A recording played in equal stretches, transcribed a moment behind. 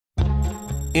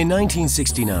In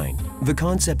 1969, the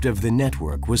concept of the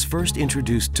network was first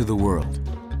introduced to the world.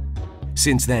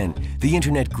 Since then, the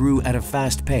Internet grew at a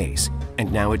fast pace,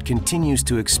 and now it continues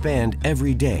to expand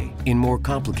every day in more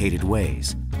complicated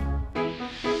ways.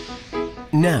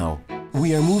 Now,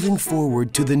 we are moving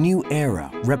forward to the new era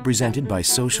represented by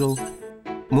social,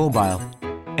 mobile,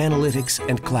 analytics,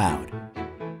 and cloud.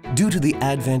 Due to the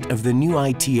advent of the new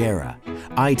IT era,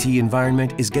 IT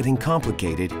environment is getting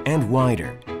complicated and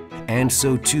wider. And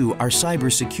so too are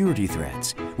cybersecurity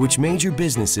threats, which major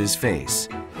businesses face.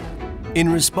 In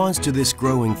response to this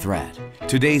growing threat,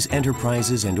 today's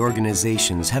enterprises and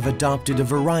organizations have adopted a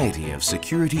variety of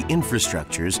security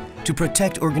infrastructures to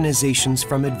protect organizations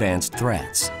from advanced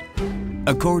threats.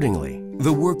 Accordingly,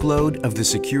 the workload of the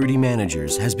security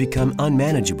managers has become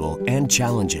unmanageable and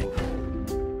challenging.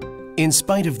 In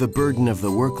spite of the burden of the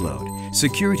workload,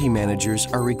 security managers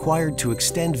are required to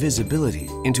extend visibility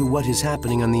into what is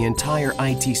happening on the entire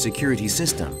IT security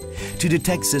system to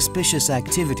detect suspicious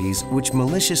activities which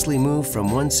maliciously move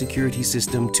from one security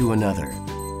system to another.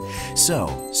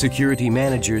 So, security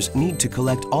managers need to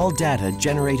collect all data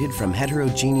generated from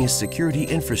heterogeneous security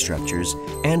infrastructures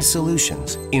and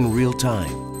solutions in real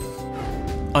time.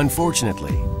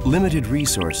 Unfortunately, limited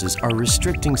resources are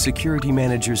restricting security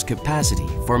managers' capacity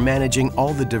for managing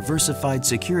all the diversified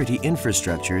security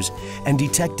infrastructures and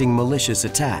detecting malicious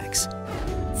attacks.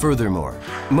 Furthermore,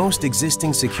 most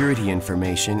existing security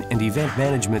information and event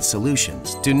management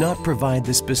solutions do not provide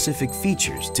the specific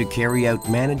features to carry out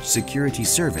managed security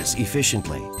service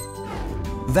efficiently.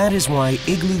 That is why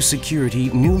Igloo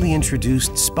newly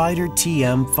introduced SPiDER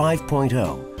TM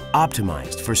 5.0,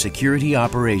 optimized for security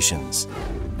operations.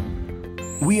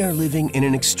 We are living in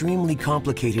an extremely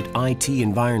complicated IT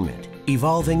environment,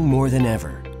 evolving more than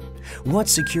ever. What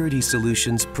security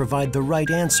solutions provide the right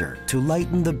answer to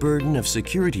lighten the burden of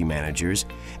security managers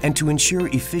and to ensure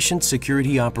efficient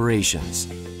security operations?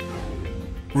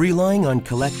 Relying on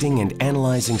collecting and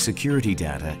analyzing security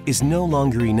data is no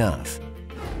longer enough.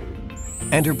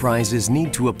 Enterprises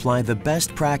need to apply the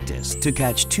best practice to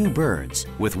catch two birds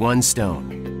with one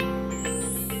stone.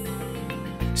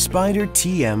 SPiDER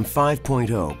TM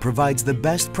 5.0 provides the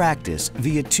best practice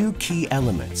via two key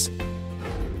elements.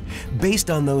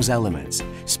 Based on those elements,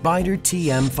 SPiDER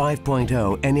TM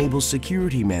 5.0 enables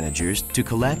security managers to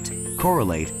collect,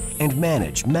 correlate, and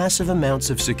manage massive amounts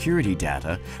of security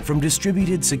data from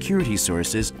distributed security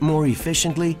sources more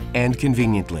efficiently and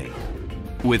conveniently.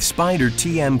 With SPiDER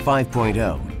TM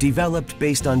 5.0, developed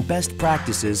based on best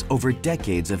practices over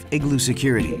decades of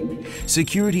Igllucurity,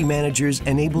 security managers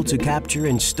enable to capture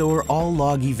and store all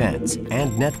log events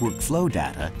and network flow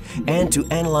data and to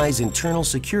analyze internal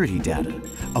security data,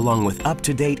 along with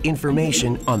up-to-date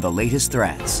information on the latest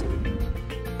threats.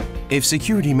 If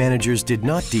security managers did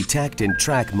not detect and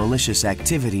track malicious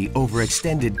activity over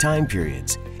extended time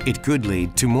periods, it could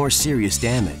lead to more serious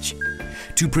damage.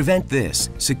 To prevent this,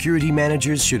 security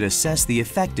managers should assess the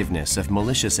effectiveness of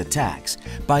malicious attacks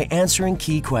by answering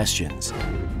key questions.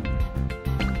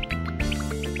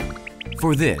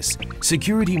 For this,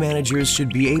 security managers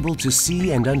should be able to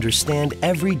see and understand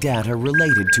every data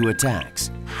related to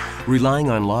attacks. Relying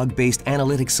on log-based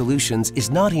analytic solutions is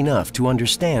not enough to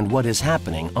understand what is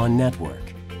happening on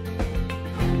network.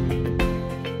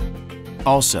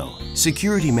 Also,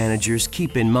 security managers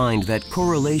keep in mind that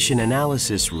correlation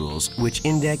analysis rules which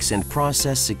index and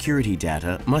process security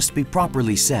data must be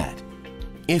properly set.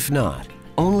 If not,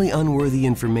 only unworthy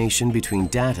information between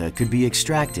data could be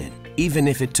extracted, even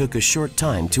if it took a short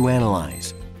time to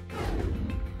analyze.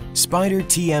 SPiDER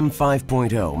TM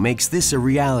 5.0 makes this a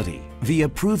reality via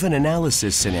proven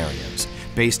analysis scenarios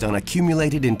based on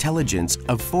accumulated intelligence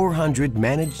of 400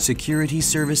 managed security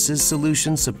services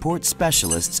solution support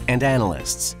specialists and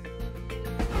analysts.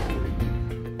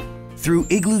 Through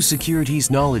Igllucurity's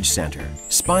Knowledge Center,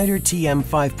 SPiDER TM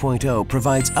 5.0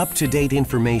 provides up-to-date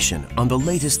information on the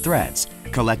latest threats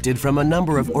collected from a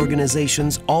number of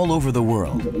organizations all over the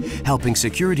world, helping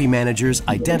security managers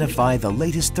identify the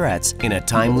latest threats in a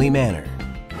timely manner.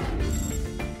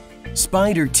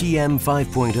 SPiDER TM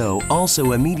 5.0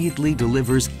 also immediately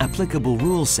delivers applicable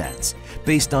rule sets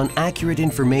based on accurate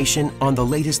information on the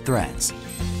latest threats,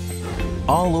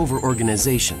 all over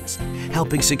organizations,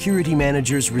 helping security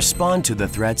managers respond to the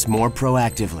threats more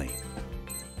proactively.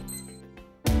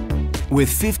 With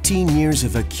 15 years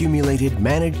of accumulated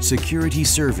managed security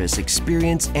service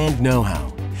experience and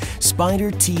know-how,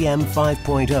 SPiDER TM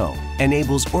 5.0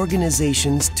 enables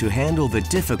organizations to handle the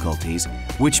difficulties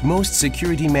which most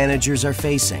security managers are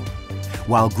facing,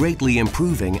 while greatly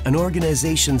improving an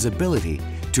organization's ability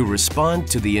to respond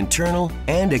to the internal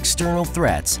and external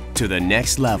threats to the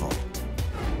next level.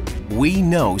 We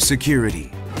know security.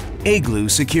 Igloo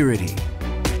Security.